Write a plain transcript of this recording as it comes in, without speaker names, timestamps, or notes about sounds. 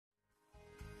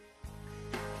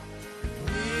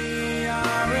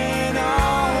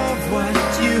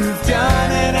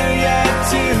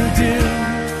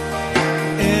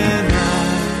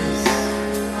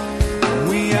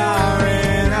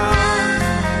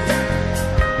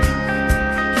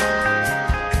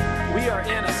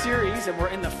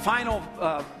final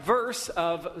verse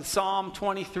of Psalm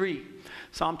 23.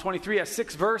 Psalm 23 has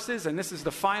 6 verses, and this is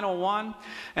the final one.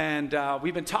 And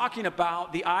we've been talking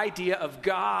about the idea of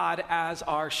God as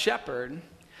our shepherd.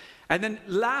 And then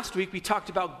last week we talked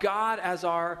about God as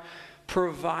our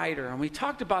provider. And we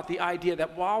talked about the idea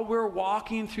that while we're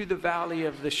walking through the valley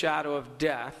of the shadow of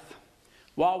death,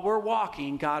 while we're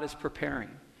walking, God is preparing.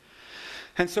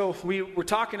 And so we were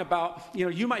talking about,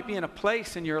 you might be in a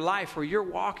place in your life where you're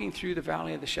walking through the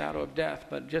valley of the shadow of death,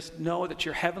 but just know that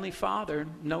your Heavenly Father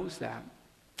knows that.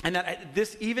 And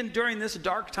that even during this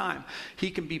dark time,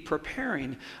 He can be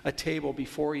preparing a table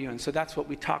before you. And so that's what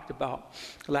we talked about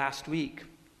last week.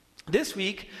 This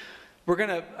week, we're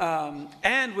going to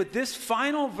end with this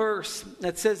final verse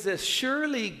that says this: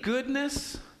 surely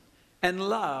goodness and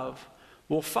love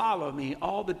will follow me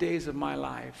all the days of my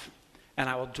life, and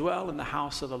I will dwell in the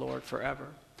house of the Lord forever.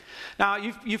 Now,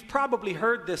 you've probably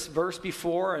heard this verse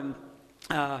before, and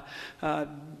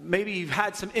maybe you've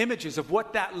had some images of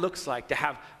what that looks like, to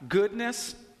have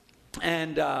goodness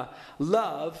and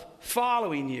love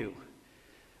following you.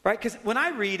 Right? Because when I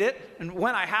read it, and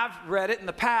when I have read it in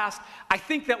the past, I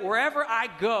think that wherever I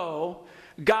go,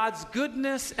 God's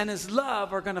goodness and His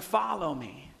love are going to follow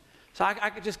me. So I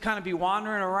could just kind of be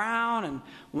wandering around, and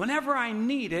whenever I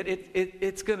need it,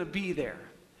 it's going to be there.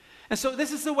 And so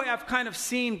this is the way I've kind of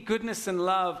seen goodness and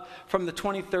love from the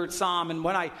 23rd Psalm. And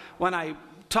when I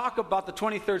talk about the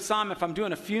 23rd Psalm, if I'm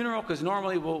doing a funeral, because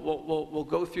normally we'll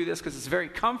go through this because it's very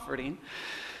comforting.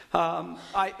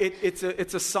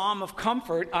 It's a psalm of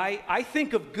comfort. I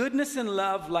think of goodness and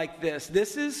love like this.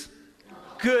 This is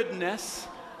goodness.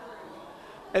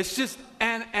 It's just,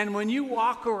 and when you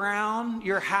walk around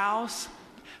your house,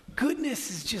 goodness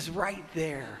is just right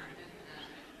there.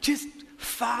 Just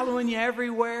following you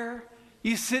everywhere.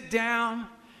 You sit down,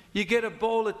 you get a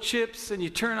bowl of chips, and you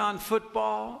turn on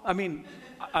football. I mean,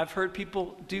 I've heard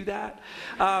people do that.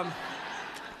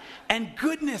 And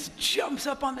goodness jumps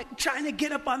up trying to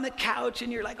get up on the couch, and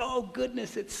you're like, oh,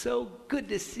 goodness, it's so good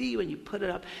to see you. And you put it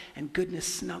up, and goodness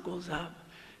snuggles up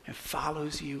and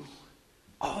follows you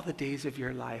all the days of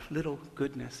your life. Little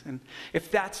goodness. And if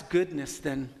that's goodness,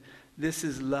 then this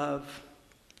is love.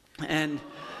 And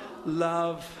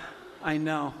love, I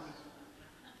know,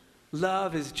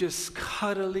 love is just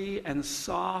cuddly and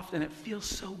soft, and it feels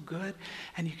so good.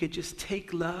 And you could just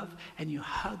take love and you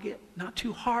hug it, not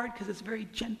too hard because it's very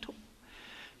gentle.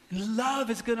 And love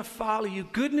is going to follow you.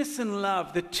 Goodness and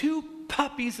love, the two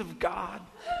puppies of God.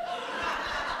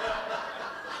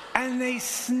 And they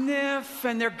sniff,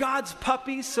 and they're God's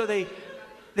puppies, so they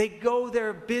go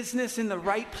their business in the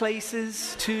right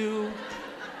places too.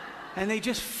 And they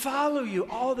just follow you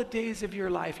all the days of your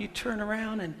life. You turn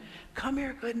around and, come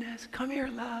here, goodness, come here,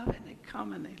 love. And they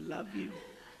come and they love you.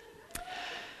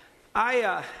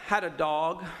 I had a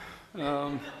dog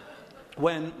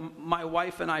when my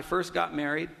wife and I first got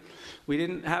married. We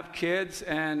didn't have kids,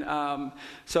 and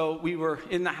so we were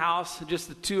in the house, just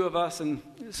the two of us, and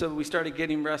so we started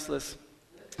getting restless.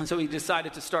 And so we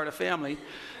decided to start a family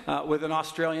with an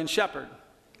Australian Shepherd.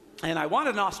 And I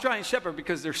wanted an Australian Shepherd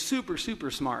because they're super, super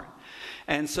smart.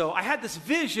 And so I had this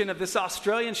vision of this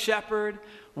Australian Shepherd,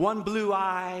 one blue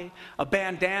eye, a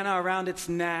bandana around its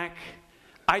neck.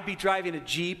 I'd be driving a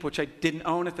Jeep, which I didn't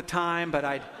own at the time, but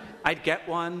I'd get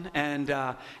one. And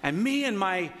me and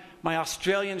my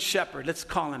Australian Shepherd, let's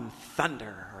call him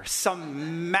Thunder or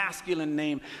some masculine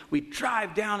name, we'd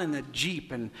drive down in the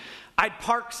Jeep, and I'd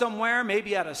park somewhere,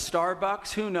 maybe at a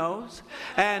Starbucks, who knows,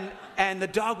 and the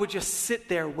dog would just sit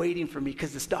there waiting for me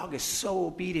because this dog is so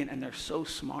obedient and they're so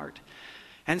smart.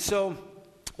 And so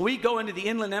we go into the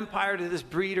Inland Empire to this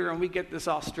breeder, and we get this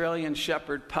Australian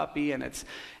Shepherd puppy, and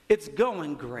it's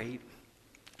going great.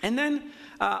 And then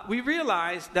we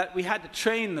realized that we had to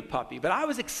train the puppy. But I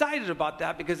was excited about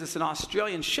that because it's an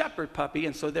Australian Shepherd puppy,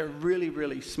 and so they're really,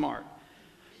 really smart.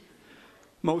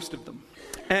 Most of them.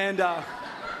 And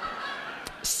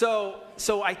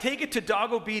so I take it to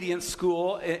dog obedience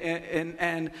school,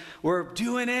 and we're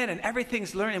doing it, and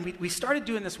everything's learning. We started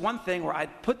doing this one thing where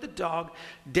I'd put the dog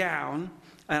down,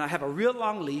 and I have a real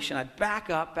long leash, and I'd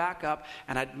back up,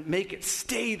 and I'd make it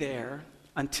stay there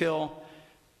until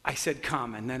I said,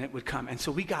 come, and then it would come. And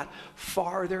so we got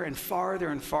farther and farther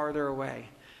and farther away.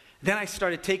 Then I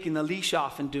started taking the leash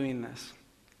off and doing this.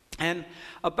 And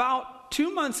about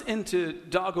 2 months into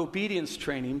dog obedience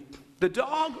training, the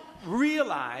dog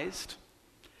realized,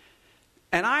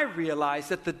 and I realized,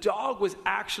 that the dog was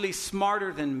actually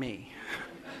smarter than me.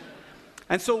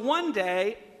 And so one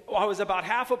day, I was about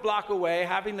half a block away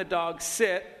having the dog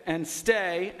sit and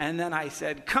stay, and then I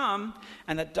said, come,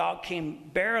 and the dog came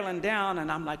barreling down,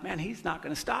 and I'm like, man, he's not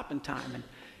going to stop in time. And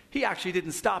he actually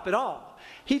didn't stop at all.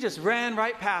 He just ran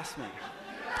right past me.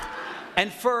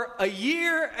 And for a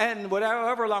year and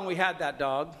however long we had that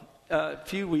dog, a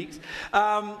few weeks,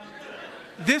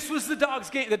 this was the dog's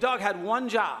game. The dog had one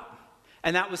job,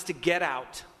 and that was to get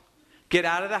out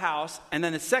of the house. And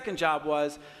then the second job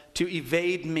was to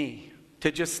evade me,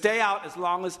 to just stay out as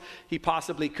long as he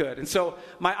possibly could. And so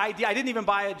my idea, I didn't even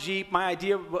buy a Jeep. My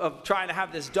idea of trying to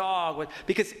have this dog,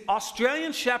 because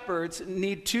Australian Shepherds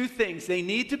need two things. They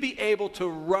need to be able to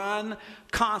run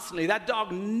constantly. That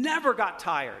dog never got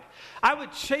tired. I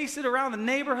would chase it around the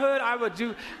neighborhood. I would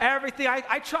do everything.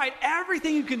 I tried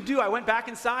everything you can do. I went back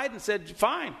inside and said,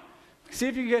 fine, see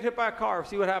if you can get hit by a car,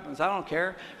 see what happens. I don't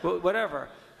care, whatever.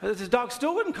 This dog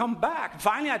still wouldn't come back.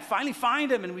 Finally, I'd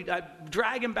find him, and I'd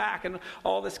drag him back and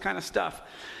all this kind of stuff.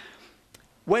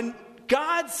 When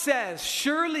God says,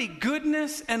 surely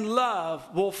goodness and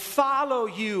love will follow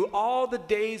you all the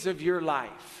days of your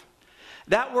life.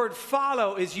 That word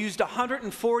follow is used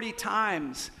 140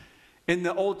 times in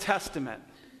the Old Testament.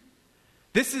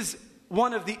 This is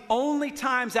one of the only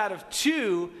times out of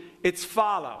two it's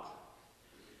follow.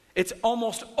 It's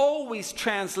almost always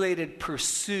translated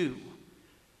pursue,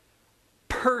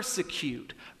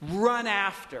 persecute, run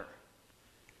after.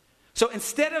 So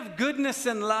instead of goodness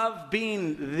and love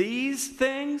being these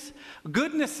things,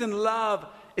 goodness and love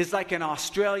is like an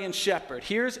Australian shepherd.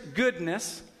 Here's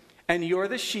goodness, and you're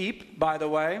the sheep, by the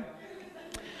way,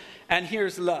 and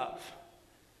here's love.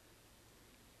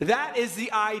 That is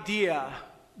the idea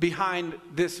behind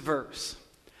this verse.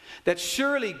 That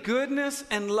surely goodness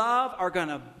and love are going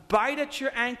to bite at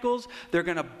your ankles. They're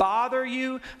going to bother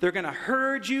you. They're going to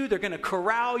herd you. They're going to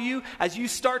corral you. As you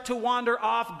start to wander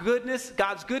off,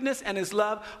 God's goodness and his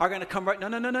love are going to come right. No,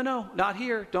 not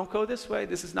here. Don't go this way.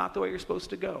 This is not the way you're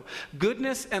supposed to go.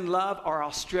 Goodness and love are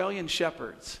Australian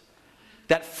shepherds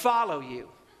that follow you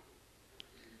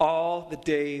all the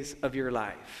days of your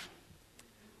life.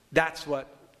 That's what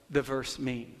the verse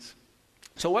means.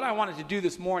 So what I wanted to do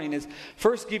this morning is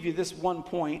first give you this one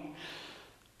point.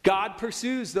 God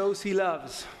pursues those he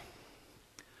loves.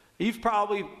 You've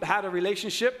probably had a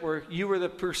relationship where you were the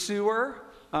pursuer.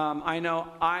 I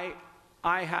know I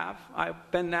have.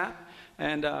 I've been that.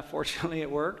 And fortunately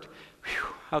it worked.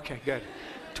 Whew. Okay, good.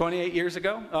 28 years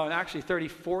ago, actually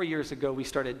 34 years ago, we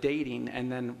started dating.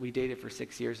 And then we dated for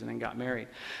 6 years and then got married.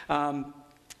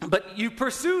 But you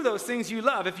pursue those things you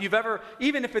love. If you've ever,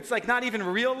 even if it's like not even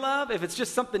real love, if it's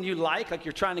just something you like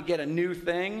you're trying to get a new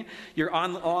thing, you're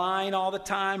online all the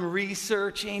time,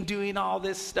 researching, doing all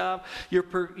this stuff. You're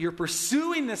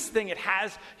pursuing this thing. It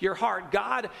has your heart.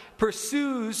 God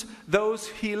pursues those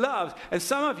he loves. And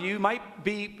some of you might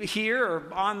be here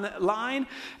or online,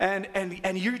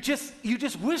 and you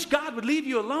just wish God would leave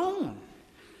you alone.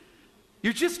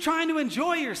 You're just trying to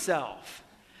enjoy yourself.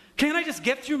 Can't I just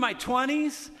get through my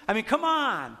 20s? I mean, come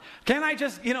on. Can't I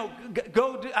just,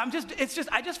 go?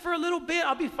 I just for a little bit,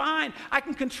 I'll be fine. I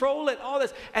can control it, all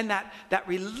this. And that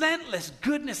relentless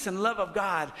goodness and love of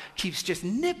God keeps just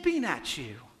nipping at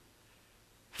you,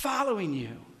 following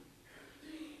you.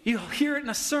 You'll hear it in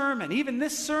a sermon. Even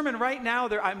this sermon right now,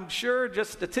 I'm sure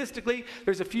just statistically,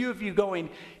 there's a few of you going,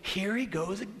 here he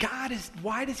goes.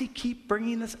 Why does he keep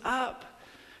bringing this up?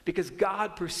 Because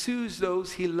God pursues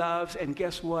those he loves, and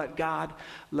guess what? God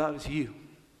loves you.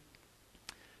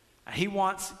 He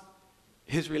wants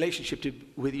his relationship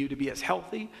with you to be as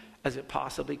healthy as it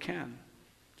possibly can.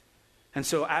 And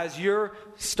so as you're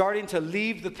starting to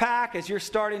leave the pack, as you're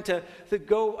starting to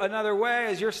go another way,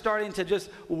 as you're starting to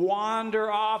just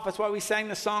wander off, that's why we sang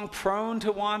the song, Prone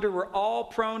to Wander. We're all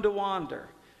prone to wander.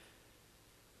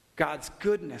 God's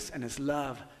goodness and his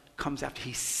love comes after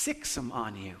he sicks them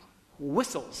on you.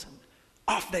 Whistles, and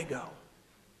off they go.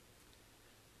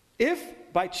 If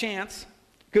by chance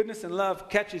goodness and love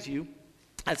catches you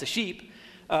as a sheep,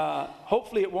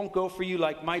 hopefully it won't go for you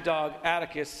like my dog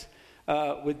Atticus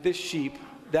with this sheep.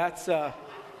 That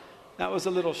was a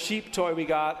little sheep toy we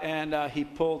got, and he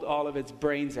pulled all of its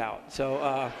brains out.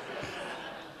 So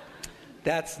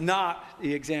that's not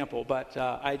the example, but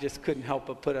I just couldn't help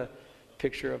but put a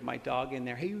picture of my dog in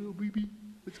there. Hey, little baby,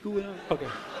 what's going on? Okay.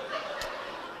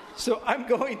 So I'm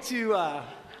going to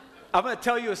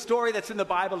tell you a story that's in the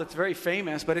Bible. It's very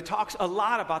famous, but it talks a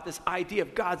lot about this idea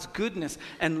of God's goodness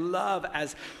and love.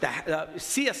 As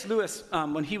C.S. Lewis,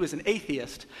 when he was an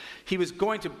atheist, he was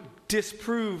going to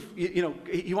disprove,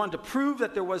 he wanted to prove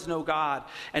that there was no God.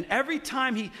 And every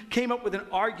time he came up with an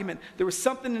argument, there was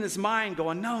something in his mind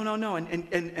going, no.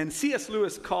 And C.S.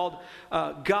 Lewis called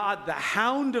God the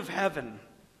hound of heaven.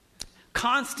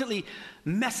 constantly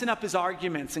messing up his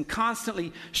arguments and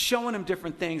constantly showing him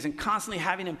different things and constantly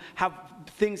having him have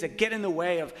things that get in the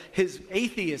way of his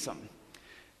atheism.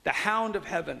 The hound of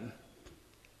heaven.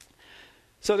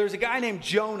 So there's a guy named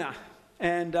Jonah,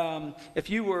 and if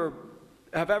you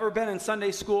have ever been in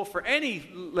Sunday school for any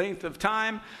length of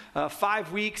time,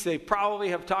 5 weeks, they probably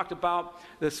have talked about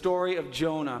the story of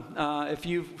Jonah. If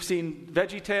you've seen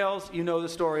VeggieTales, you know the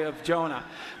story of Jonah.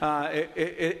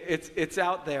 It's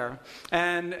out there.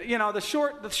 And,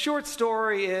 the short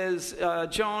story is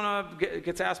Jonah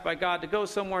gets asked by God to go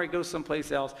somewhere. He goes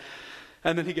someplace else.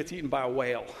 And then he gets eaten by a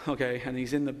whale, okay? And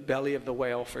he's in the belly of the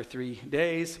whale for 3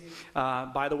 days.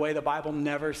 By the way, the Bible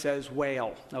never says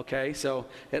whale, okay? So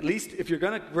at least if you're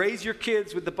going to raise your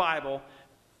kids with the Bible,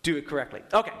 do it correctly.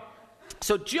 Okay,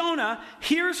 so Jonah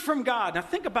hears from God. Now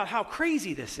think about how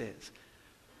crazy this is.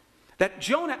 That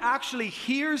Jonah actually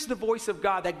hears the voice of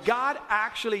God. That God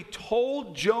actually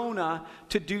told Jonah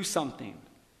to do something.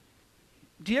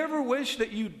 Do you ever wish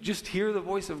that you just hear the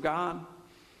voice of God?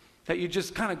 That you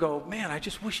just kind of go, man, I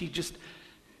just wish he'd just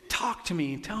talk to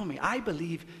me and tell me. I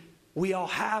believe we all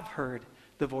have heard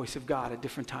the voice of God at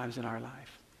different times in our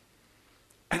life.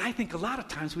 And I think a lot of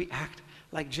times we act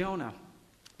like Jonah.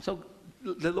 So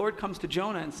the Lord comes to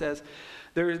Jonah and says,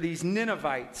 there are these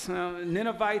Ninevites.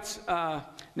 Nineveh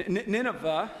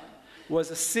was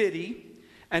a city,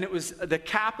 and it was the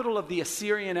capital of the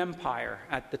Assyrian Empire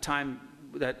at the time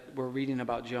that we're reading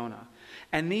about Jonah.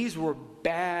 And these were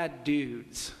bad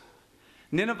dudes.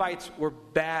 Ninevites were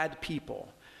bad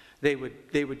people. They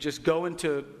would just go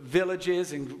into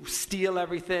villages and steal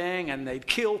everything, and they'd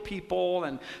kill people,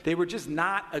 and they were just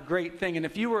not a great thing. And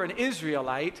if you were an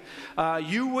Israelite,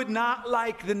 you would not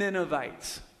like the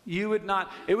Ninevites. You would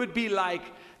not. It would be like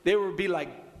they would be like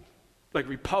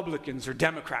Republicans or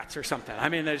Democrats or something. I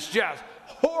mean, there's just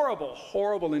horrible,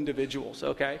 horrible individuals.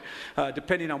 Okay,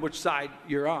 depending on which side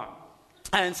you're on.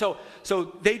 And so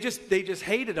they just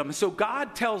hated him. And so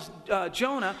God tells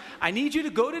Jonah, I need you to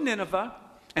go to Nineveh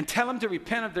and tell them to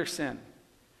repent of their sin.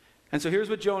 And so here's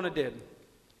what Jonah did.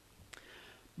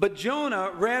 But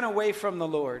Jonah ran away from the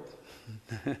Lord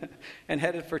and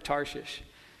headed for Tarshish.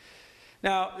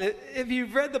 Now, if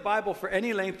you've read the Bible for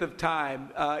any length of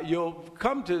time, you'll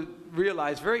come to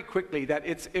realize very quickly that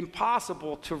it's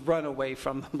impossible to run away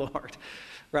from the Lord,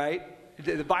 right?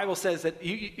 The Bible says that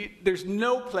there's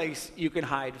no place you can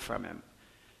hide from him.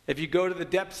 If you go to the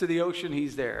depths of the ocean,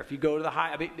 he's there. If you go to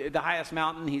the highest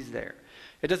mountain, he's there.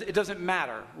 It doesn't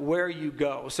matter where you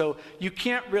go. So you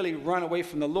can't really run away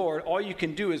from the Lord. All you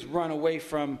can do is run away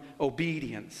from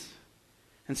obedience.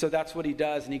 And so that's what he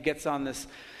does. And he gets on this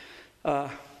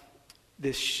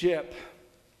ship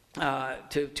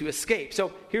to escape.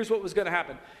 So here's what was going to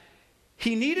happen.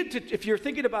 He needed to, if you're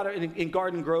thinking about it in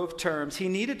Garden Grove terms, he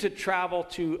needed to travel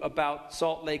to about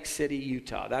Salt Lake City,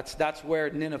 Utah. That's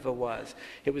where Nineveh was.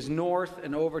 It was north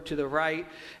and over to the right,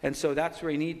 and so that's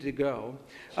where he needed to go.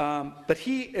 But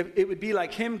it would be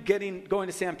like him going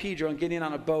to San Pedro and getting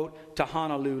on a boat to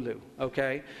Honolulu.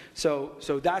 Okay, so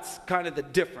that's kind of the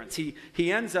difference. He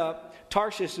ends up.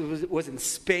 Tarshish was in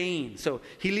Spain. So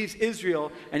he leaves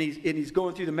Israel and he's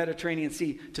going through the Mediterranean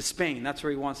Sea to Spain. That's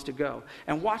where he wants to go.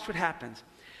 And watch what happens.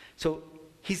 So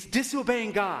he's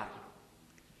disobeying God.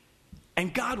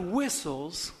 And God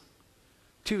whistles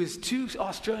to his 2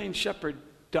 Australian shepherd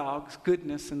dogs,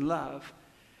 Goodness and Love,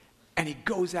 and he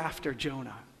goes after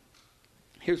Jonah.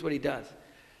 Here's what he does.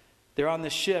 They're on the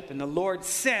ship, and the Lord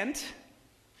sent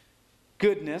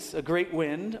Goodness, a great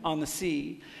wind on the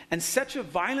sea, and such a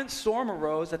violent storm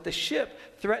arose that the ship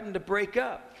threatened to break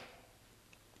up.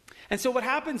 And so what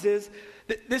happens is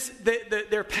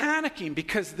they're panicking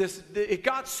because it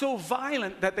got so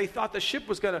violent that they thought the ship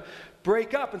was going to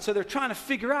break up, and so they're trying to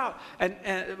figure out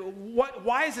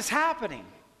why is this happening?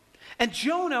 And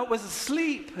Jonah was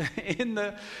asleep in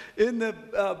the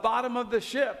bottom of the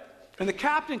ship, and the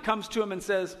captain comes to him and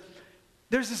says,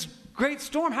 "There's this great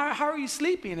storm. How are you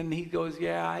sleeping?" And he goes,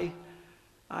 "Yeah,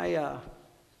 I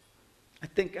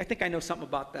think I know something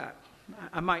about that.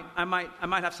 I might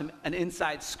have an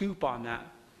inside scoop on that."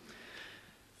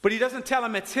 But he doesn't tell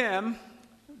him it's him.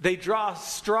 They draw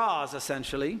straws,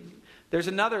 essentially. There's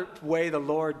another way the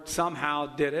Lord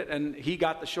somehow did it, and he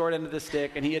got the short end of the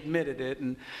stick, and he admitted it,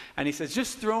 and he says,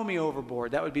 "Just throw me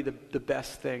overboard. That would be the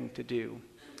best thing to do."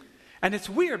 And it's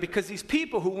weird because these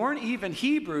people who weren't even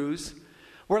Hebrews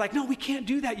were like, "No, we can't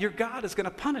do that. Your God is going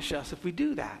to punish us if we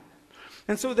do that."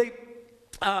 And so they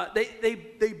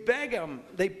beg him.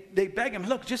 They beg him,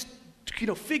 "Look, just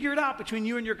figure it out between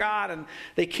you and your God." And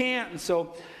they can't. And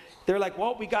so they're like,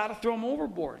 "Well, we got to throw him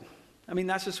overboard." I mean,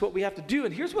 that's just what we have to do.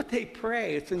 And here's what they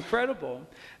pray. It's incredible.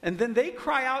 And then they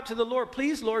cry out to the Lord,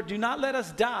 please, Lord, do not let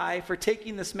us die for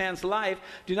taking this man's life.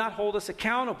 Do not hold us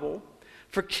accountable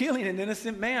for killing an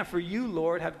innocent man. For you,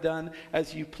 Lord, have done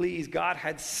as you please. God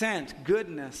had sent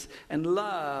goodness and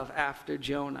love after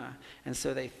Jonah. And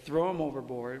so they throw him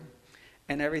overboard,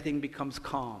 and everything becomes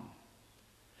calm.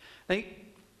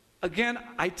 Again,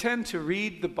 I tend to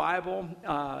read the Bible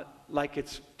like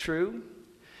it's true.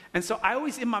 And so I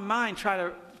always, in my mind, try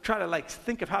to like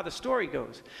think of how the story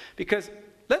goes. Because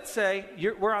let's say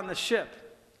we're on the ship,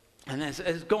 and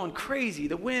it's going crazy,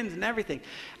 the winds and everything.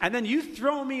 And then you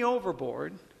throw me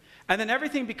overboard, and then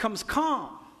everything becomes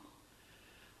calm.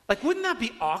 Like, wouldn't that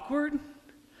be awkward?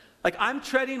 Like, I'm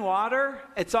treading water,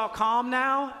 it's all calm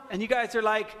now, and you guys are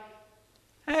like,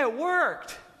 hey, it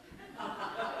worked.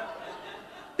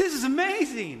 This is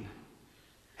amazing.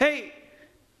 Hey,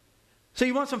 so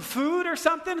you want some food or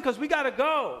something? Because we got to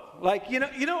go. Like,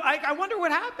 I wonder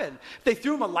what happened. If they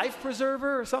threw him a life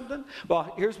preserver or something.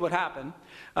 Well, here's what happened.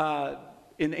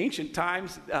 In ancient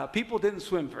times, people didn't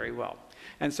swim very well.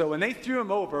 And so when they threw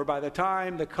him over, by the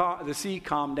time the sea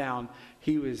calmed down,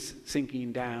 he was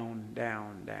sinking down,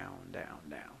 down, down, down,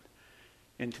 down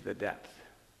into the depth.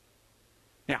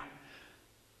 Now,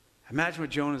 imagine what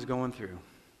Jonah's going through.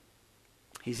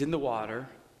 He's in the water.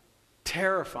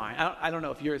 Terrifying. I don't know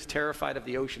if you're as terrified of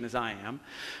the ocean as I am,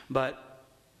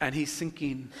 and he's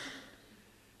sinking,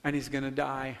 and he's going to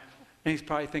die, and he's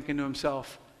probably thinking to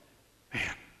himself,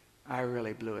 man, I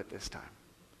really blew it this time.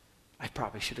 I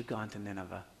probably should have gone to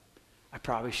Nineveh. I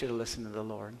probably should have listened to the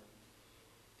Lord.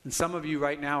 And some of you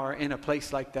right now are in a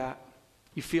place like that.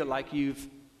 You feel like you've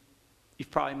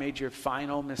probably made your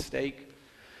final mistake,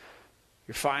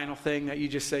 your final thing that you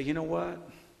just say, you know what?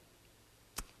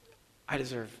 I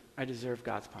deserve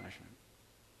God's punishment.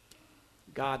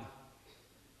 God,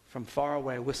 from far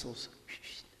away, whistles.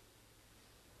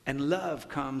 And love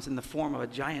comes in the form of a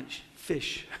giant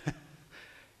fish. It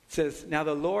says, now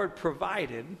the Lord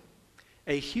provided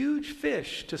a huge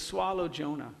fish to swallow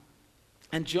Jonah.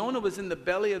 And Jonah was in the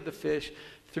belly of the fish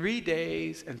 3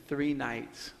 days and 3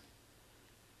 nights.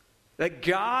 That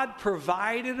God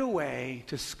provided a way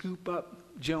to scoop up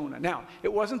Jonah. Now,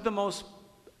 it wasn't the most...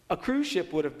 A cruise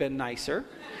ship would have been nicer,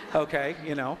 okay,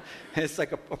 It's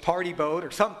like a party boat or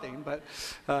something, but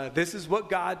this is what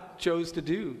God chose to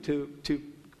do, to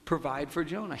provide for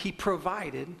Jonah. He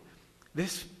provided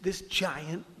this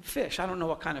giant fish. I don't know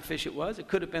what kind of fish it was. It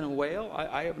could have been a whale.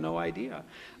 I have no idea.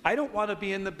 I don't want to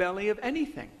be in the belly of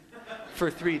anything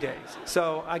for 3 days,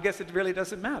 so I guess it really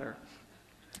doesn't matter.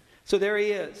 So there he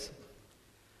is.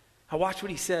 Now watch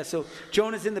what he says. So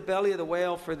Jonah's in the belly of the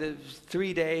whale for the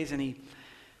 3 days, and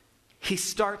he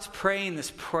starts praying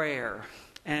this prayer.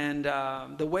 And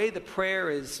the way the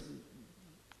prayer is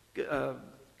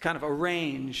kind of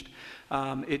arranged,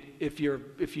 if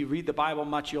you read the Bible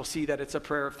much, you'll see that it's a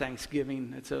prayer of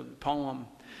thanksgiving. It's a poem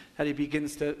that he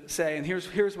begins to say. And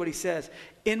here's what he says.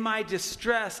 In my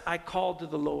distress, I called to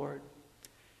the Lord,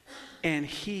 and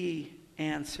he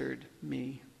answered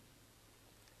me.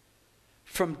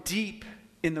 From deep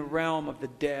in the realm of the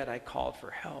dead, I called for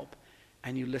help,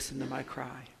 and you listened to my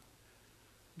cry.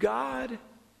 God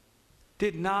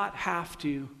did not have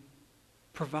to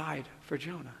provide for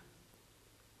Jonah,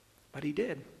 but he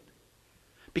did.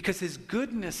 Because his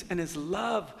goodness and his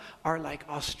love are like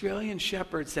Australian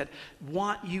shepherds that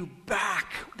want you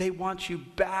back. They want you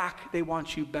back. They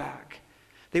want you back.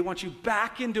 They want you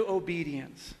back into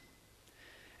obedience.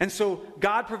 And so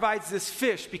God provides this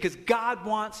fish because God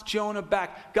wants Jonah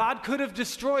back. God could have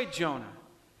destroyed Jonah.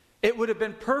 It would have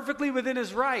been perfectly within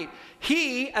his right.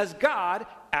 He, as God,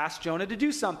 asked Jonah to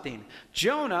do something.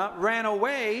 Jonah ran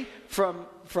away from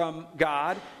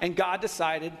God, and God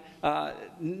decided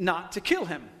not to kill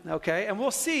him. Okay? And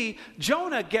we'll see,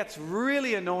 Jonah gets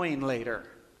really annoying later,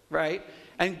 right?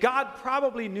 And God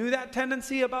probably knew that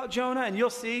tendency about Jonah, and you'll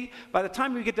see, by the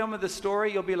time we get done with the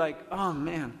story, you'll be like, oh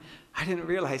man, I didn't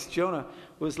realize Jonah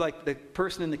was like the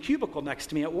person in the cubicle next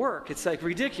to me at work. It's like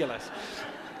ridiculous.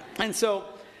 And so,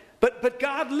 but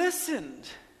God listened.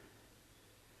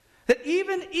 That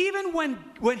even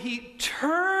when he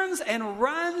turns and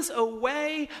runs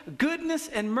away, goodness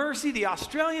and mercy, the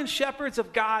Australian shepherds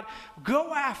of God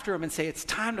go after him and say, it's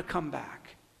time to come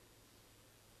back.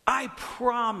 I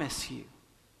promise you.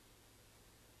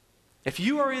 If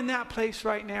you are in that place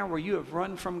right now where you have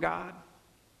run from God,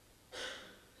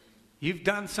 you've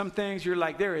done some things, you're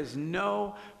like, there is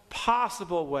no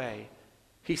possible way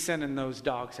he's sending those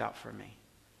dogs out for me.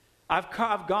 I've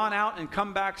gone out and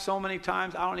come back so many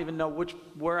times, I don't even know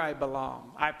where I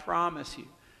belong. I promise you,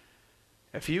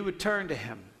 if you would turn to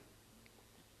him,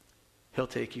 he'll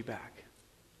take you back.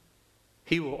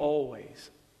 He will always,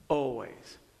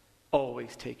 always,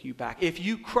 always take you back. If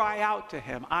you cry out to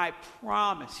him, I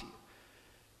promise you,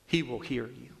 he will hear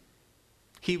you.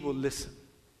 He will listen.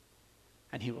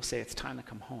 And he will say, it's time to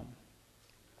come home.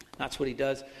 That's what he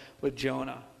does with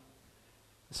Jonah.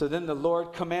 So then the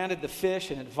Lord commanded the fish,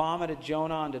 and it vomited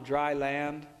Jonah onto dry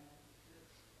land.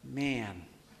 Man.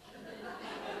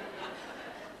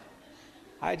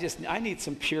 I need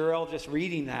some Purell just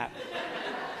reading that.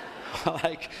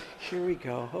 Like, here we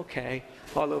go. Okay.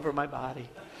 All over my body.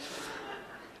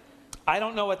 I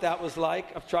don't know what that was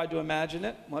like. I've tried to imagine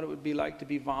it, what it would be like to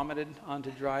be vomited onto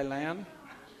dry land.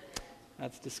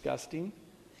 That's disgusting.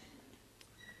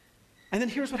 And then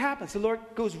here's what happens. The Lord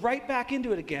goes right back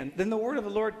into it again. Then the word of the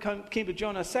Lord came to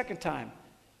Jonah a second time.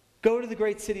 Go to the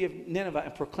great city of Nineveh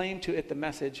and proclaim to it the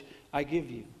message I give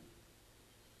you.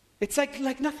 It's like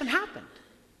nothing happened.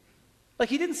 Like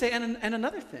he didn't say, and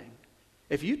another thing.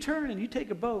 If you turn and you take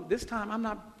a boat, this time I'm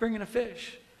not bringing a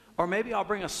fish. Or maybe I'll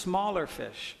bring a smaller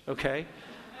fish, okay?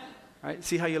 Right?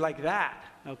 See how you like that,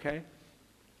 okay?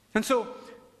 And so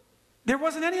there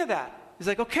wasn't any of that. He's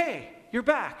like, okay, you're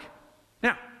back.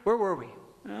 Now, where were we?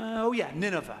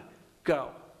 Nineveh.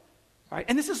 Go. Right?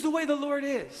 And this is the way the Lord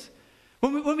is.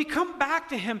 When we come back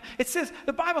to him, it says,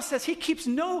 the Bible says he keeps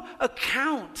no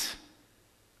account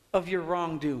of your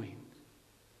wrongdoing.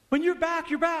 When you're back,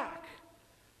 you're back.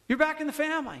 You're back in the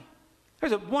family.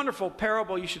 There's a wonderful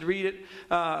parable. You should read it.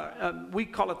 We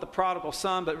call it the prodigal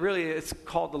son, but really it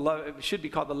should be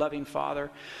called the loving father.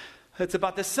 It's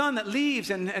about the son that leaves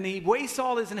and he wastes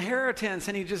all his inheritance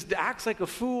and he just acts like a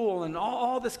fool and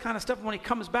all this kind of stuff. And when he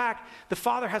comes back, the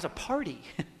father has a party.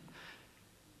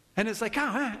 And it's like,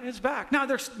 it's back. Now,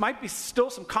 there might be still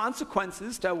some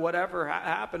consequences to whatever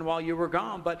happened while you were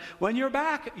gone. But when you're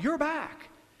back, you're back.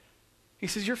 He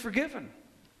says, you're forgiven.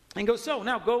 And goes, so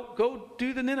now go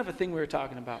do the Nineveh thing we were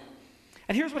talking about.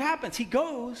 And here's what happens. He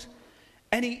goes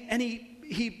and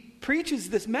he preaches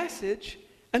this message.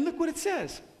 And look what it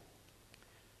says.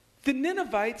 The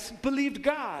Ninevites believed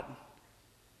God.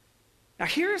 Now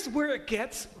here's where it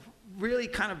gets really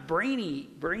kind of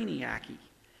brainiac-y.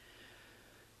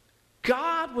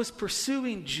 God was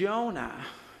pursuing Jonah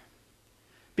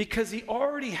because he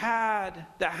already had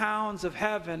the hounds of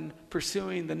heaven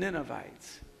pursuing the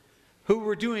Ninevites, who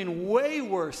were doing way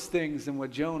worse things than what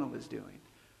Jonah was doing.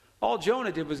 All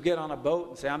Jonah did was get on a boat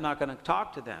and say, I'm not going to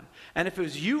talk to them. And if it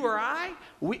was you or I,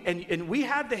 we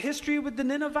had the history with the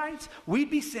Ninevites,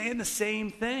 we'd be saying the same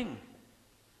thing.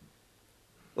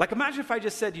 Like imagine if I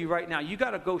just said to you right now, you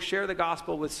got to go share the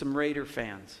gospel with some Raider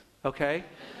fans, okay?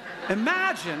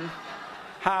 Imagine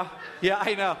how, yeah,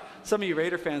 I know. Some of you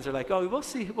Raider fans are like, oh, we'll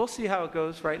see how it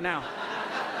goes right now.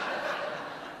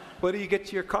 What do you get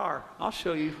to your car? I'll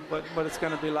show you what it's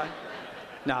going to be like.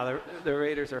 No, the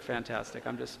Raiders are fantastic.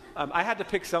 I had to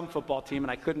pick some football team,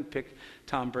 and I couldn't pick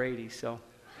Tom Brady. So,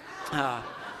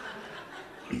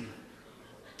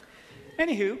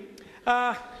 anywho,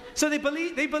 so they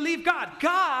believe God.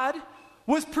 God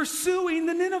was pursuing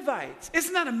the Ninevites.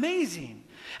 Isn't that amazing?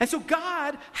 And so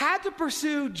God had to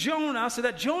pursue Jonah so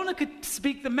that Jonah could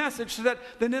speak the message so that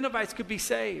the Ninevites could be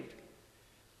saved.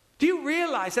 Do you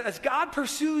realize that as God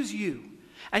pursues you,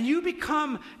 and you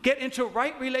get into a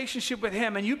right relationship with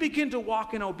him, and you begin to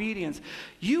walk in obedience,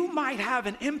 you might have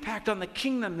an impact on the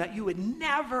kingdom that you would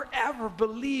never, ever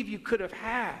believe you could have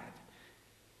had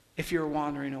if you're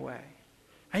wandering away.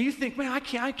 And you think, man, I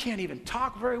can't even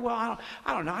talk very well.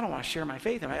 I don't know. I don't want to share my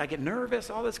faith. I get nervous,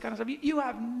 all this kind of stuff. You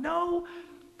have no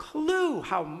clue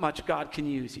how much God can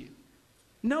use you.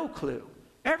 No clue.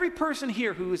 Every person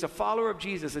here who is a follower of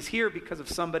Jesus is here because of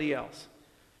somebody else.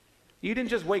 You didn't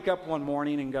just wake up one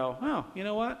morning and go, oh, you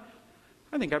know what?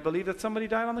 I think I believe that somebody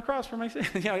died on the cross for my sin.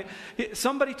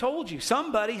 Somebody told you.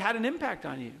 Somebody had an impact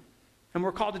on you. And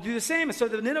we're called to do the same. And so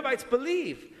the Ninevites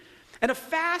believe. And a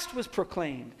fast was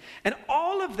proclaimed. And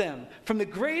all of them, from the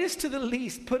greatest to the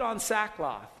least, put on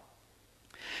sackcloth.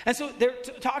 And so they're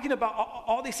talking about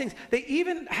all these things. They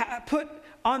even put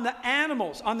on the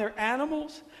animals, on their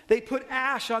animals, they put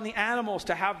ash on the animals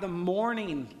to have them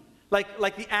mourning.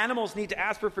 Like the animals need to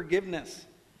ask for forgiveness.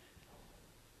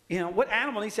 You know, what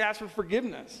animal needs to ask for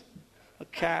forgiveness? A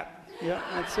cat. Yeah,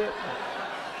 that's it.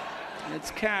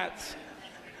 It's cats.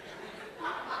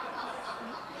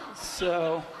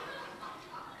 So,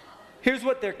 here's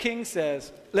what their king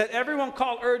says. Let everyone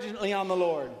call urgently on the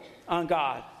Lord, on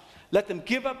God. Let them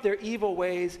give up their evil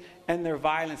ways and their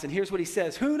violence. And here's what he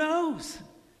says. Who knows?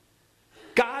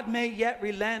 God may yet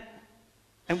relent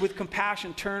and with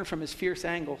compassion turn from his fierce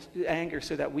anger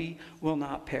so that we will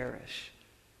not perish.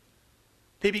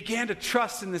 They began to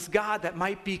trust in this God that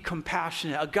might be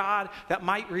compassionate, a God that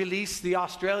might release the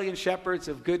Australian shepherds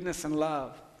of goodness and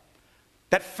love,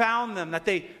 that found them, that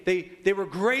they were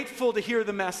grateful to hear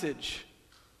the message.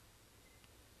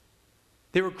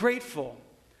 They were grateful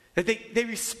that they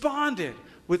responded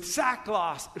with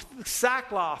sackcloth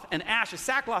and ashes.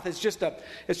 Sackcloth is just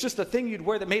a thing you'd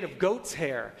wear that made of goat's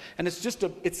hair, and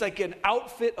it's like an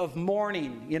outfit of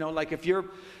mourning. Like if you're,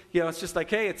 it's just like,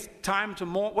 hey, it's time to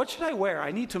mourn. What should I wear?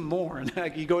 I need to mourn.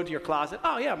 Like you go into your closet.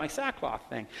 Oh yeah, my sackcloth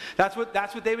thing. That's what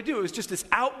they would do. It was just this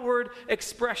outward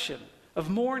expression of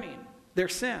mourning their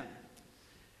sin,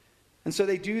 and so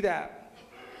they do that.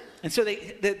 And so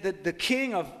the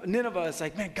king of Nineveh is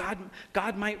like, man,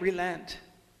 God might relent.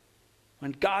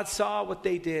 When God saw what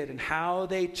they did and how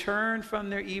they turned from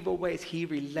their evil ways, he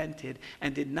relented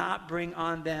and did not bring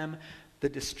on them the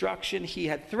destruction he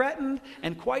had threatened,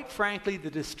 and quite frankly, the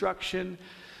destruction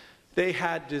they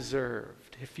had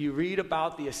deserved. If you read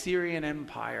about the Assyrian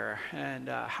Empire and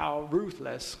how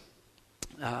ruthless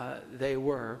they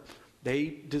were,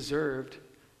 they deserved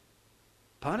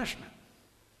punishment.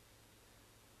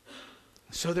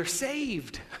 So they're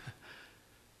saved.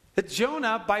 That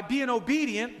Jonah, by being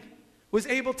obedient, was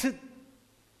able to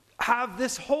have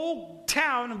this whole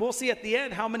town, and we'll see at the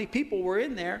end how many people were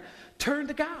in there, turn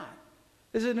to God.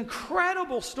 This is an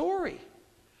incredible story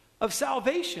of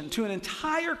salvation to an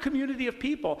entire community of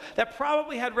people that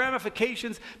probably had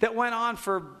ramifications that went on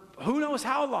for who knows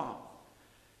how long.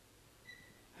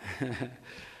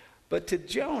 But to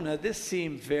Jonah, this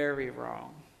seemed very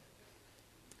wrong,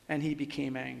 and he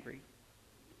became angry.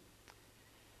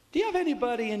 Do you have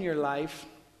anybody in your life?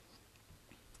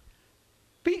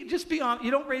 Just be honest.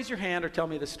 You don't raise your hand or tell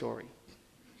me the story.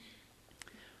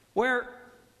 Where,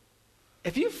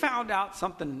 if you found out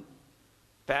something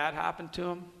bad happened to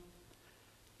them,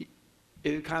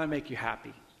 it would kind of make you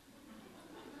happy.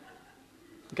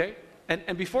 Okay?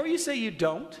 And before you say you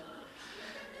don't,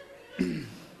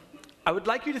 I would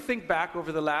like you to think back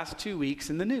over the last 2 weeks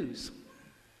in the news,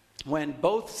 when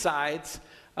both sides,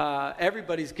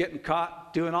 everybody's getting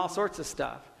caught doing all sorts of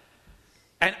stuff.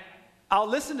 And I'll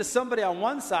listen to somebody on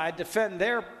one side defend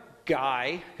their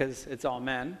guy, because it's all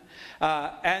men,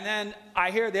 and then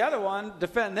I hear the other one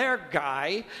defend their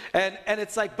guy, and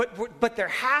it's like, but they're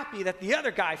happy that the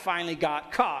other guy finally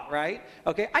got caught, right?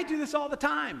 Okay, I do this all the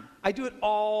time. I do it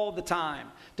all the time,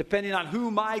 depending on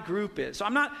who my group is. So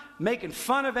I'm not making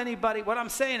fun of anybody. What I'm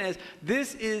saying is,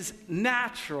 this is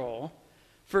natural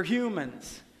for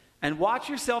humans. And watch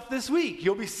yourself this week.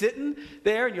 You'll be sitting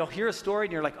there and you'll hear a story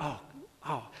and you're like, oh,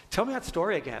 tell me that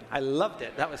story again. I loved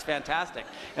it. That was fantastic.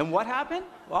 And what happened?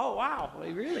 Oh, wow,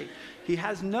 really? He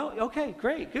has okay,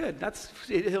 great, good.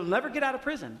 He'll never get out of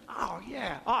prison. Oh,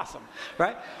 yeah, awesome,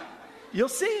 right? You'll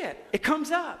see it. It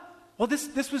comes up. Well,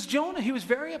 this was Jonah. He was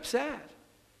very upset.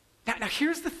 Now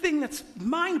here's the thing that's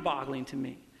mind-boggling to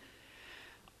me.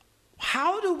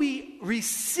 How do we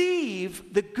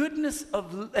receive the goodness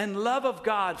and love of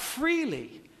God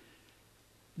freely?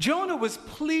 Jonah was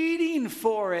pleading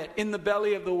for it in the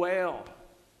belly of the whale.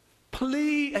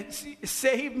 Please,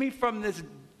 save me from this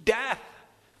death.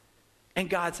 And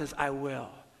God says, I will.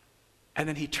 And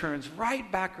then he turns right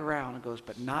back around and goes,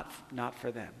 but not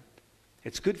for them.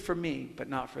 It's good for me, but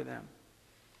not for them.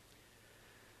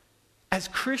 As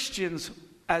Christians,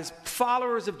 as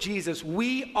followers of Jesus,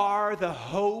 we are the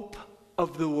hope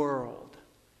of the world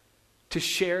to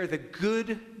share the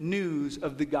good news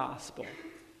of the gospel.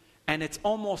 And it's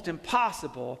almost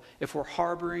impossible if we're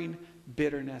harboring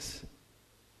bitterness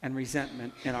and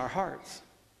resentment in our hearts.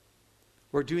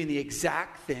 We're doing the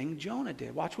exact thing Jonah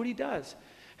did. Watch what he does.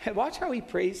 Watch how he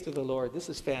prays to the Lord. This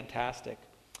is fantastic.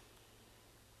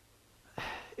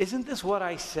 Isn't this what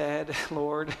I said,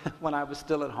 Lord, when I was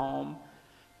still at home?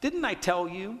 Didn't I tell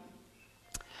you?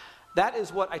 That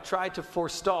is what I tried to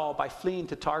forestall by fleeing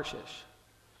to Tarshish.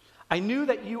 I knew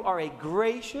that you are a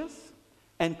gracious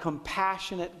and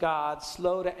compassionate God,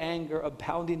 slow to anger,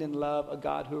 abounding in love, a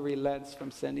God who relents from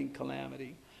sending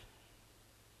calamity.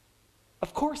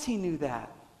 Of course he knew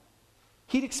that.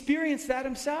 He'd experienced that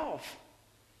himself.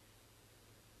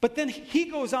 But then he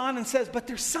goes on and says, but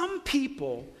there's some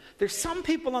people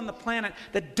on the planet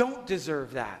that don't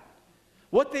deserve that.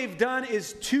 What they've done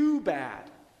is too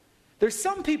bad. There's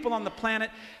some people on the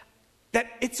planet that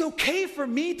it's okay for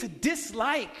me to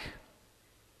dislike.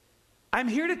 I'm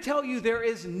here to tell you there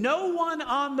is no one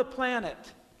on the planet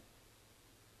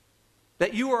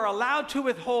that you are allowed to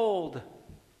withhold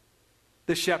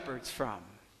the shepherds from.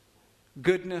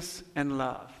 Goodness and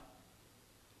love.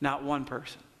 Not one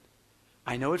person.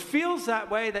 I know it feels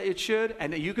that way, that it should,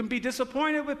 and that you can be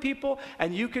disappointed with people,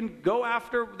 and you can go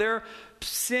after their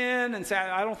sin and say,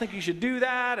 I don't think you should do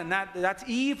that, and that's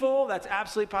evil, that's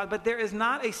absolutely positive. But there is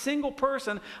not a single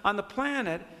person on the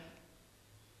planet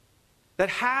that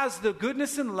has the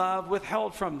goodness and love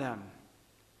withheld from them.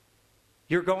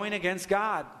 You're going against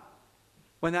God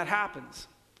when that happens.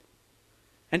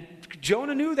 And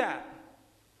Jonah knew that.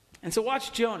 And so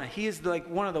watch Jonah. He is like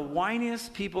one of the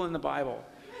whiniest people in the Bible.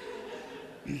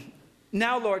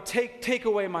 Now, Lord, take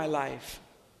away my life,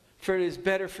 for it is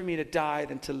better for me to die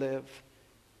than to live.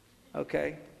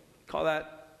 Okay? Call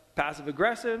that passive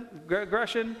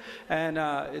aggression, and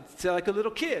it's like a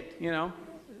little kid, you know.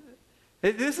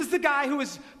 This is the guy who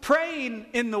is praying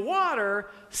in the water,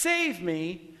 save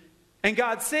me, and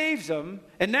God saves him.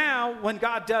 And now, when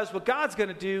God does what God's going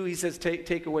to do, he says,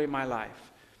 take away my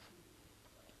life.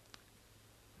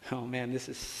 Oh man,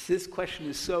 this question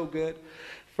is so good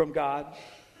from God.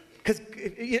 Because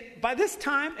by this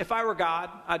time, if I were God,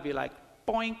 I'd be like,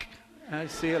 boink, I'd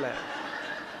see you later.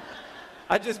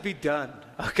 I'd just be done,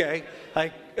 okay?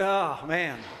 Like, oh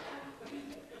man.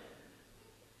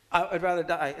 I'd rather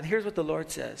die. And here's what the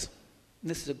Lord says. And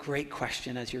this is a great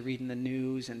question as you're reading the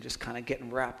news and just kind of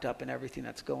getting wrapped up in everything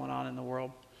that's going on in the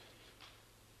world.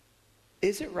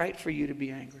 Is it right for you to be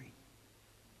angry?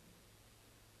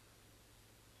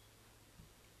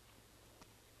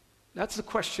 That's the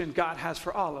question God has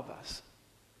for all of us.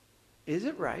 Is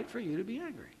it right for you to be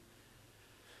angry?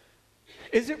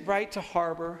 Is it right to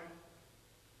harbor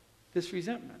this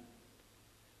resentment?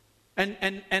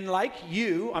 And like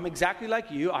you, I'm exactly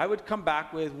like you, I would come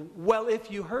back with, well, if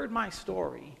you heard my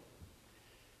story.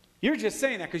 You're just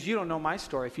saying that because you don't know my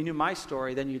story. If you knew my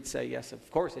story, then you'd say, yes,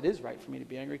 of course it is right for me to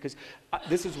be angry because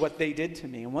this is what they did to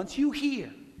me. And once you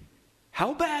hear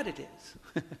how bad it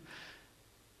is,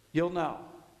 you'll know.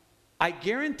 I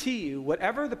guarantee you,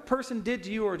 whatever the person did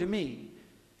to you or to me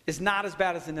is not as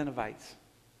bad as the Ninevites.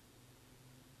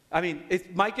 I mean,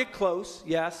 it might get close,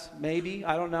 yes, maybe,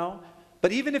 I don't know.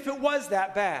 But even if it was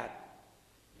that bad,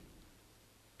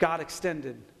 God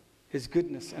extended his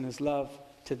goodness and his love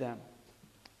to them.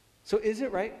 So is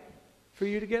it right for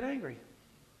you to get angry?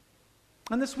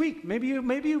 And this week, maybe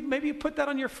you put that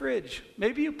on your fridge.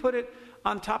 Maybe you put it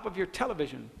on top of your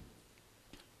television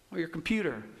or your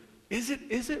computer. Is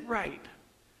it right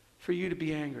for you to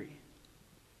be angry?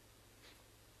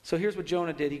 So here's what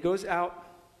Jonah did. He goes out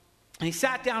and he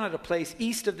sat down at a place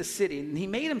east of the city, and he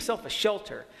made himself a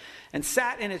shelter and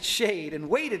sat in its shade and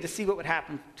waited to see what would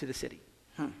happen to the city.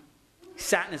 He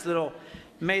sat in his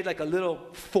made like a little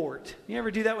fort. You ever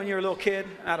do that when you were a little kid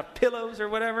out of pillows or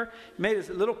whatever? He made his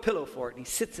little pillow fort, and he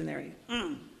sits in there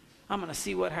and I'm going to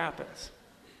see what happens.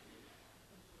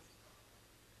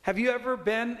 Have you ever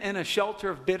been in a shelter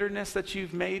of bitterness that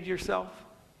you've made yourself?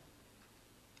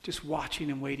 Just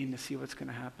watching and waiting to see what's going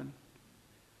to happen.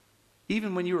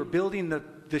 Even when you were building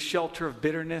the shelter of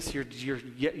bitterness, you're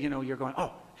going,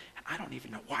 oh, I don't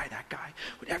even know why that guy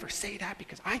would ever say that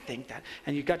because I think that.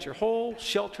 And you got your whole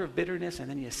shelter of bitterness, and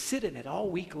then you sit in it all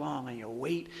week long, and you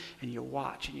wait and you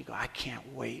watch, and you go, I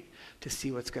can't wait to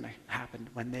see what's going to happen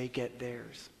when they get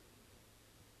theirs.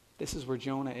 This is where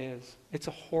Jonah is. It's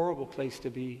a horrible place to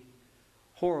be.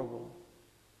 Horrible.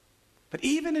 But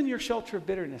even in your shelter of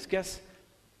bitterness, guess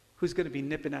who's going to be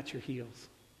nipping at your heels?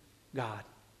 God.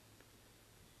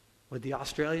 With the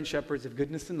Australian shepherds of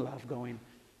goodness and love going,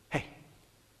 hey,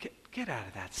 get out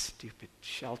of that stupid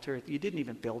shelter. You didn't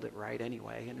even build it right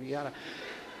anyway. And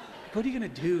what are you going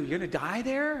to do? You're going to die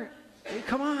there? Hey,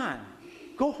 come on.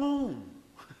 Go home.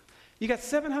 You got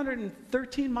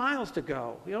 713 miles to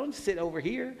go. You don't sit over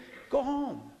here. Go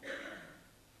home.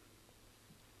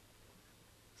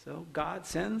 So God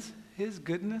sends his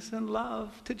goodness and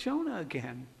love to Jonah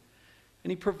again.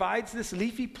 And he provides this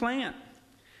leafy plant.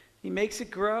 He makes it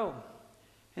grow.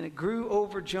 And it grew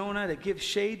over Jonah to give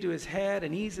shade to his head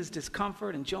and ease his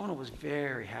discomfort. And Jonah was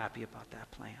very happy about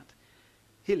that plant.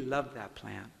 He loved that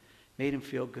plant. Made him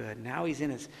feel good. Now he's in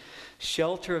his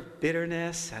shelter of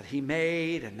bitterness that he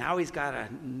made, and now he's got a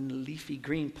leafy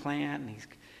green plant, and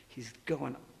he's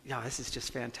going, yeah, this is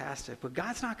just fantastic. But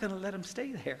God's not going to let him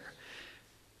stay there.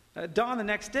 At dawn the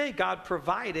next day, God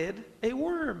provided a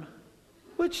worm,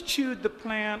 which chewed the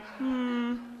plant.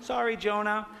 Sorry,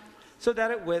 Jonah. So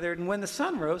that it withered. And when the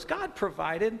sun rose, God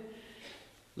provided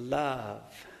love.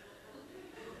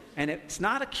 And it's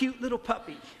not a cute little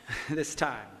puppy this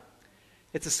time.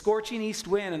 It's a scorching east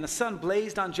wind, and the sun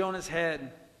blazed on Jonah's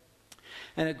head.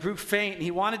 And it grew faint, and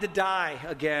he wanted to die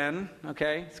again.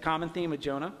 Okay, it's a common theme with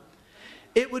Jonah.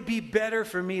 It would be better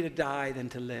for me to die than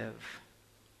to live.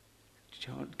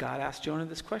 God asked Jonah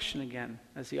this question again,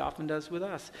 as he often does with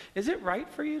us. Is it right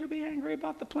for you to be angry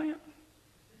about the plant?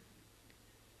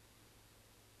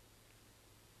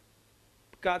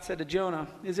 God said to Jonah,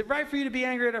 is it right for you to be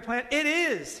angry at our plant? It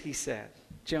is, he said.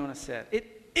 Jonah said,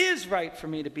 it is right for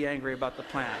me to be angry about the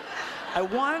plant. I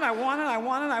want it, I want it, I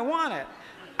want it, I want it.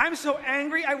 I'm so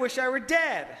angry, I wish I were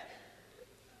dead.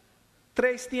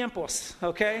 Tres tiempos,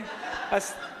 okay?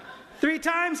 3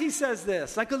 times he says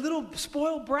this, like a little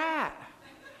spoiled brat.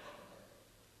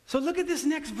 So look at this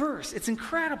next verse. It's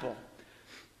incredible.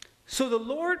 So the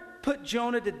Lord put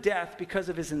Jonah to death because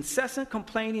of his incessant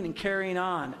complaining and carrying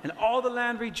on. And all the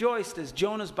land rejoiced as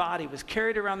Jonah's body was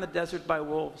carried around the desert by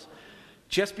wolves.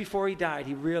 Just before he died,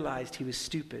 he realized he was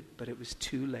stupid, but it was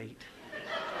too late.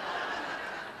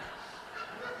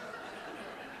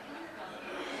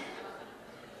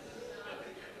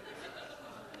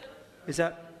 Is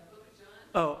that?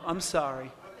 Oh, I'm sorry.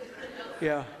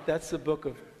 Yeah, that's the book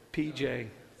of PJ.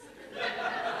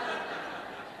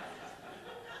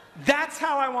 That's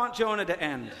how I want Jonah to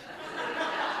end.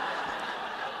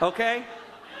 Okay?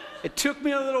 It took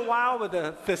me a little while with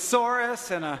a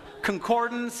thesaurus and a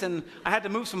concordance, and I had to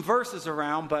move some verses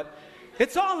around, but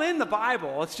it's all in the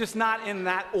Bible. It's just not in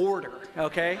that order,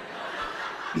 okay?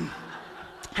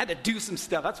 Had to do some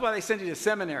stuff. That's why they send you to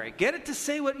seminary. Get it to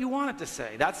say what you want it to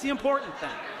say. That's the important thing.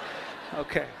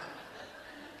 Okay.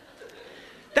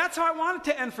 That's how I want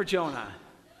it to end for Jonah.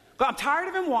 But I'm tired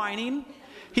of him whining.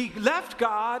 He left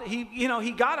God.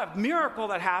 He got a miracle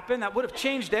that happened that would have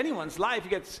changed anyone's life. He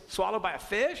gets swallowed by a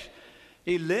fish.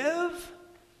 He lived.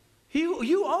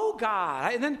 You owe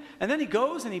God. And then he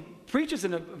goes and he preaches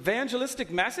an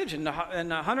evangelistic message, and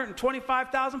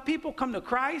 125,000 people come to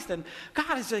Christ. And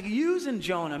God is like using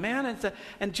Jonah, man.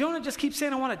 And Jonah just keeps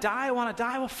saying, I want to die, I want to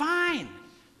die. Well, fine.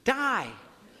 Die.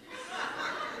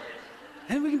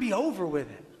 And we can be over with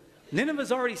it.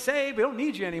 Nineveh's already saved. We don't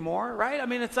need you anymore, right? I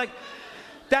mean, it's like,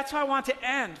 that's how I want to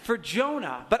end for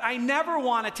Jonah. But I never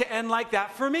want it to end like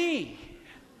that for me.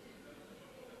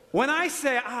 When I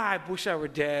say, I wish I were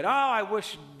dead. Oh, I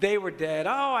wish they were dead.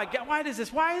 Oh, why is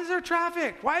this? Why is there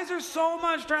traffic? Why is there so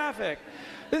much traffic?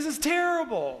 This is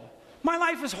terrible. My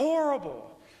life is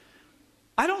horrible.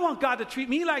 I don't want God to treat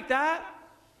me like that.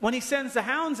 When he sends the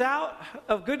hounds out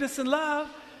of goodness and love,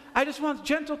 I just want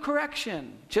gentle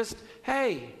correction. Just,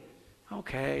 hey,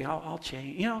 okay, I'll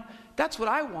change. That's what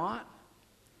I want.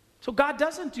 So God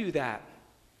doesn't do that.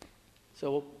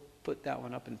 So we'll put that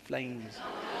one up in flames.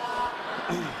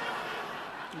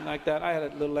 Like that. I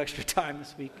had a little extra time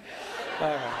this week. All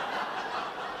right.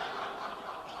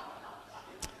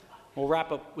 We'll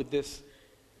wrap up with this.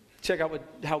 Check out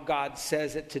how God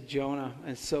says it to Jonah.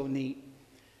 And it's so neat.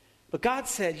 But God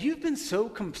said, you've been so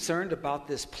concerned about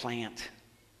this plant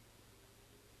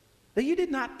that you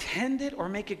did not tend it or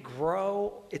make it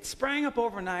grow. It sprang up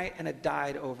overnight and it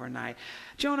died overnight.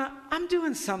 Jonah, I'm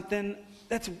doing something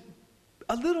that's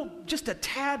just a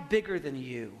tad bigger than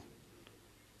you.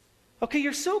 Okay,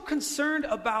 you're so concerned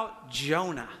about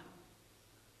Jonah.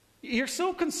 You're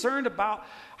so concerned about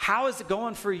how is it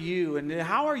going for you and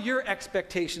how are your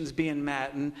expectations being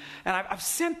met. And I've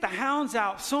sent the hounds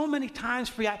out so many times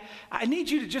for you. I need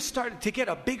you to just start to get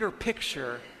a bigger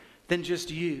picture than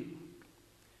just you.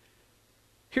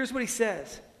 Here's what he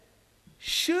says.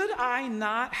 Should I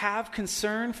not have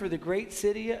concern for the great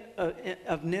city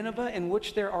of Nineveh, in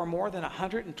which there are more than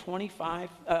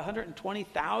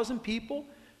 120,000 people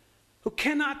who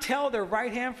cannot tell their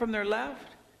right hand from their left?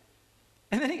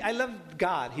 And then I love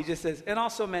God. He just says, and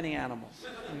also many animals.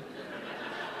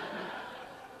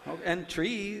 And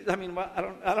trees. I mean, I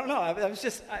don't know. That's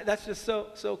just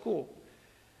so cool.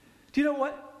 Do you know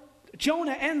what?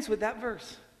 Jonah ends with that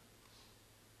verse.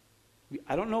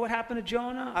 I don't know what happened to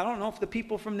Jonah. I don't know if the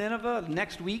people from Nineveh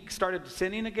next week started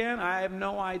sinning again. I have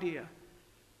no idea.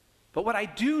 But what I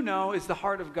do know is the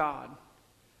heart of God.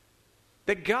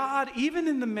 That God, even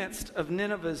in the midst of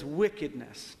Nineveh's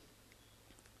wickedness,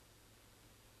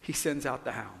 he sends out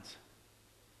the hounds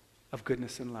of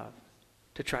goodness and love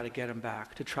to try to get them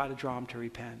back, to try to draw them to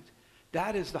repent.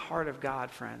 That is the heart of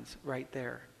God, friends, right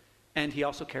there. And he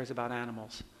also cares about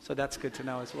animals. So that's good to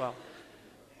know as well.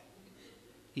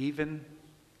 Even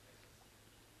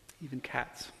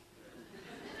cats.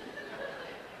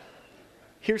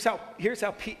 Here's how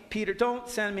Peter, don't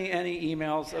send me any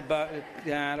emails about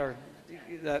that or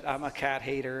that I'm a cat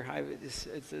hater. It's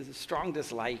a strong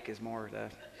dislike is more the...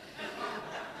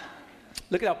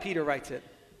 Look at how Peter writes it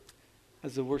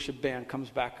as the worship band comes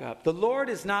back up. The Lord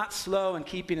is not slow in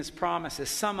keeping his promises.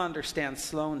 Some understand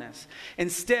slowness.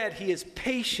 Instead, he is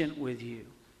patient with you,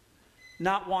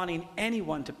 not wanting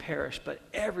anyone to perish, but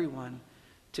everyone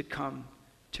to come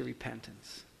to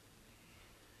repentance.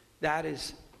 That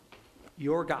is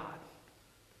your God.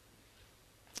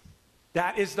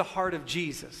 That is the heart of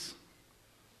Jesus.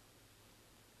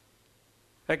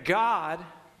 That God,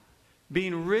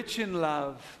 being rich in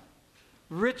love,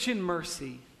 rich in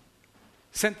mercy,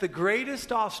 sent the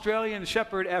greatest Australian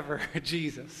shepherd ever,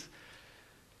 Jesus,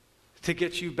 to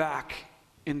get you back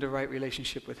into right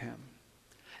relationship with him.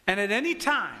 And at any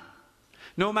time,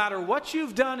 no matter what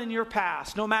you've done in your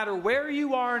past, no matter where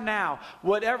you are now,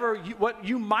 what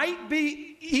you might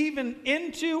be even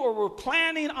into or were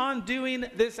planning on doing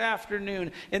this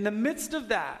afternoon, in the midst of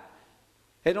that,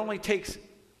 it only takes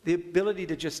the ability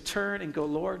to just turn and go,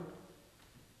 Lord,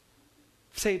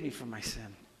 save me from my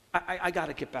sin. I got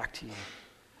to get back to you.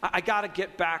 I got to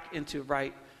get back into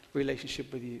right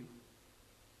relationship with you.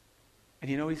 And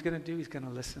you know what he's going to do? He's going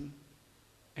to listen,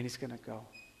 and he's going to go,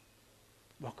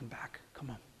 welcome back. Come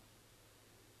on.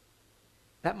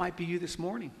 That might be you this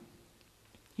morning.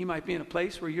 You might be in a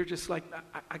place where you're just like,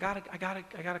 I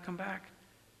gotta come back.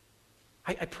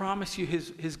 I promise you,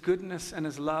 his goodness and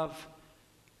his love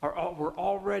we're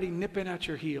already nipping at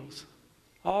your heels,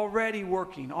 already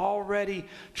working, already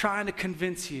trying to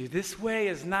convince you this way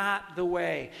is not the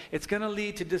way. It's going to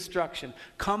lead to destruction.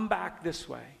 Come back this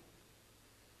way.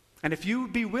 And if you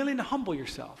would be willing to humble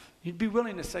yourself, you'd be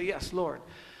willing to say, yes, Lord,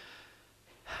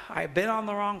 I've been on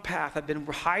the wrong path. I've been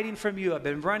hiding from you. I've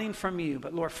been running from you.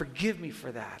 But Lord, forgive me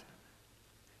for that.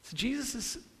 It's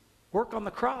Jesus' work on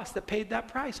the cross that paid that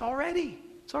price already.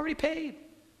 It's already paid.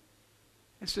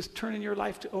 It's just turning your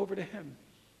life over to him.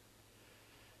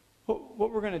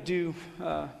 What we're going to do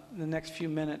in the next few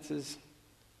minutes is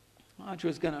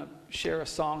Andrea's going to share a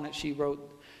song that she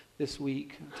wrote this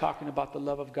week, talking about the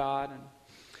love of God.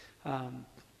 And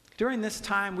during this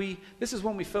time, this is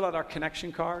when we fill out our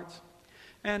connection cards.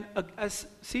 And as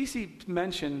Cece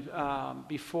mentioned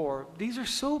before, these are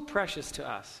so precious to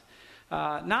us.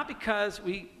 Not because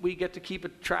we get to keep a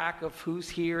track of who's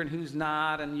here and who's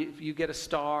not, and you get a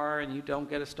star and you don't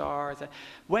get a star.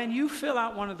 When you fill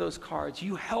out one of those cards,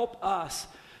 you help us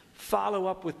follow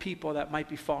up with people that might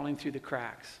be falling through the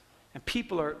cracks. And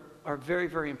people are very,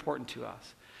 very important to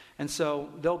us. And so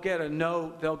they'll get a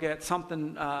note, they'll get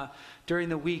something during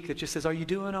the week that just says, are you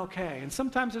doing okay? And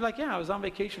sometimes they're like, yeah, I was on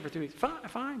vacation for 3 weeks.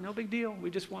 Fine, no big deal. We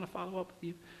just want to follow up with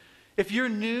you. If you're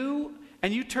new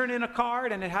and you turn in a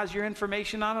card and it has your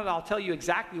information on it, I'll tell you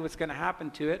exactly what's going to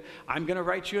happen to it. I'm going to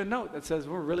write you a note that says,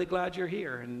 we're really glad you're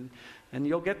here. And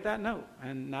you'll get that note,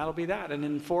 and that'll be that. And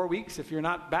in 4 weeks, if you're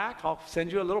not back, I'll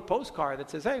send you a little postcard that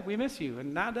says, hey, we miss you.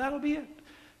 And that'll be it.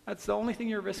 That's the only thing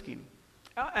you're risking.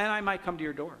 And I might come to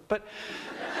your door. But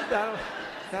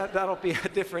that'll be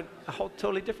a whole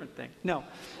totally different thing. No.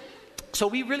 So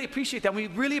we really appreciate that. We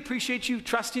really appreciate you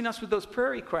trusting us with those prayer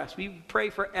requests. We pray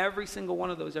for every single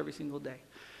one of those every single day.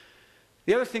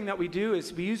 The other thing that we do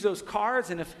is we use those cards,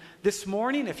 and if this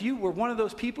morning, if you were one of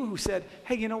those people who said,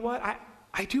 hey, you know what,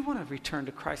 I do want to return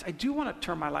to Christ. I do want to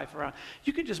turn my life around.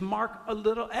 You can just mark a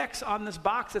little X on this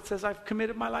box that says, I've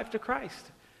committed my life to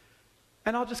Christ.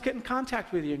 And I'll just get in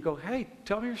contact with you and go, hey,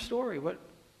 tell me your story.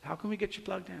 How can we get you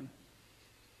plugged in?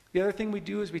 The other thing we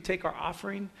do is we take our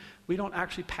offering. We don't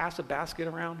actually pass a basket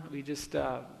around. We just,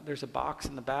 there's a box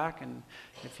in the back, and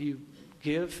if you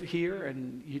give here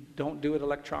and you don't do it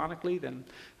electronically, then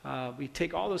we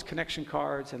take all those connection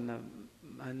cards and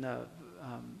the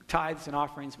tithes and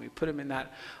offerings, and we put them in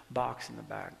that box in the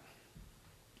back.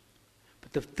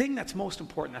 But the thing that's most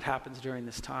important that happens during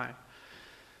this time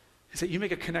is that you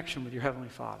make a connection with your Heavenly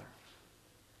Father.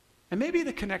 And maybe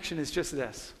the connection is just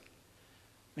this.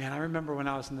 Man, I remember when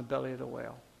I was in the belly of the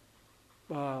whale.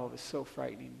 Oh, it was so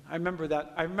frightening. I remember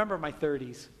that. I remember my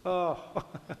 30s. Oh,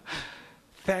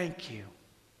 thank you.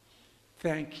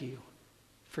 Thank you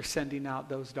for sending out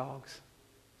those dogs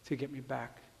to get me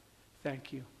back.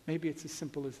 Thank you. Maybe it's as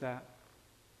simple as that.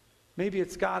 Maybe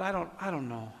it's God. I don't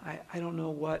know. I don't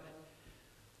know what.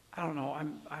 I don't know.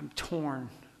 I'm torn,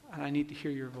 and I need to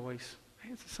hear your voice.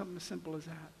 Maybe it's something as simple as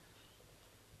that.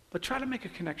 But try to make a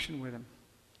connection with him.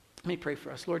 Let me pray for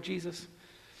us. Lord Jesus,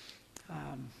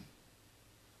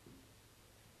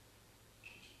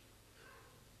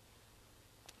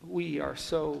 we are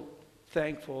so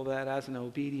thankful that as an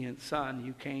obedient son,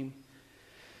 you came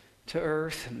to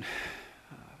earth and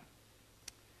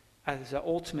as the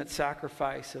ultimate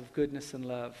sacrifice of goodness and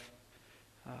love,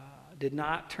 did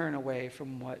not turn away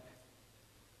from what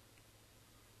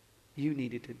you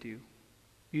needed to do.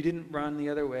 You didn't run the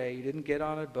other way. You didn't get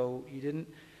on a boat. You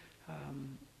didn't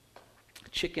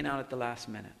chicken out at the last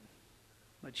minute.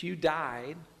 But you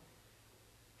died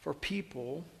for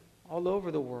people all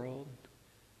over the world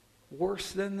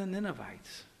worse than the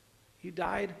Ninevites. You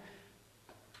died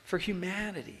for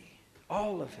humanity,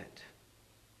 all of it.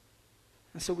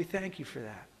 And so we thank you for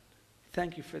that.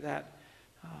 Thank you for that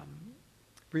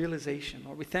realization.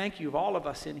 Lord, we thank you of all of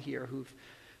us in here who've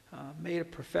made a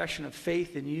profession of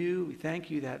faith in you. We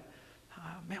thank you that,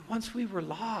 man, once we were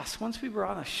lost, once we were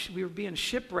we were being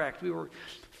shipwrecked, we were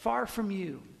far from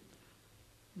you.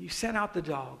 You sent out the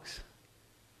dogs,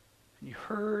 and you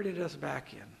herded us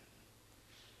back in.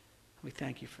 We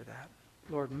thank you for that.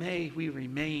 Lord, may we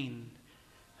remain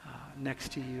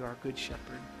next to you, our good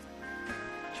shepherd.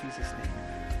 In Jesus' name.